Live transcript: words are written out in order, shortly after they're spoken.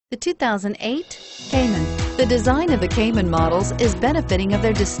The 2008 Cayman. The design of the Cayman models is benefiting of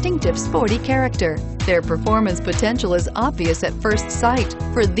their distinctive sporty character. Their performance potential is obvious at first sight,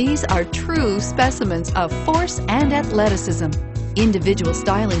 for these are true specimens of force and athleticism. Individual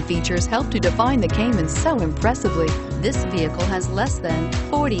styling features help to define the Cayman so impressively. This vehicle has less than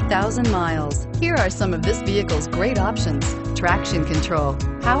 40,000 miles. Here are some of this vehicle's great options: traction control,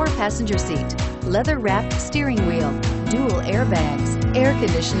 power passenger seat, leather-wrapped steering wheel, dual airbags, air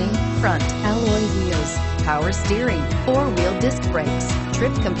conditioning, front alloy wheels, power steering, four-wheel disc brakes,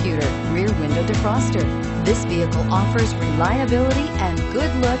 trip computer, rear window defroster. This vehicle offers reliability and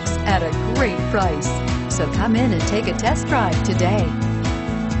good looks at a great price. So come in and take a test drive today.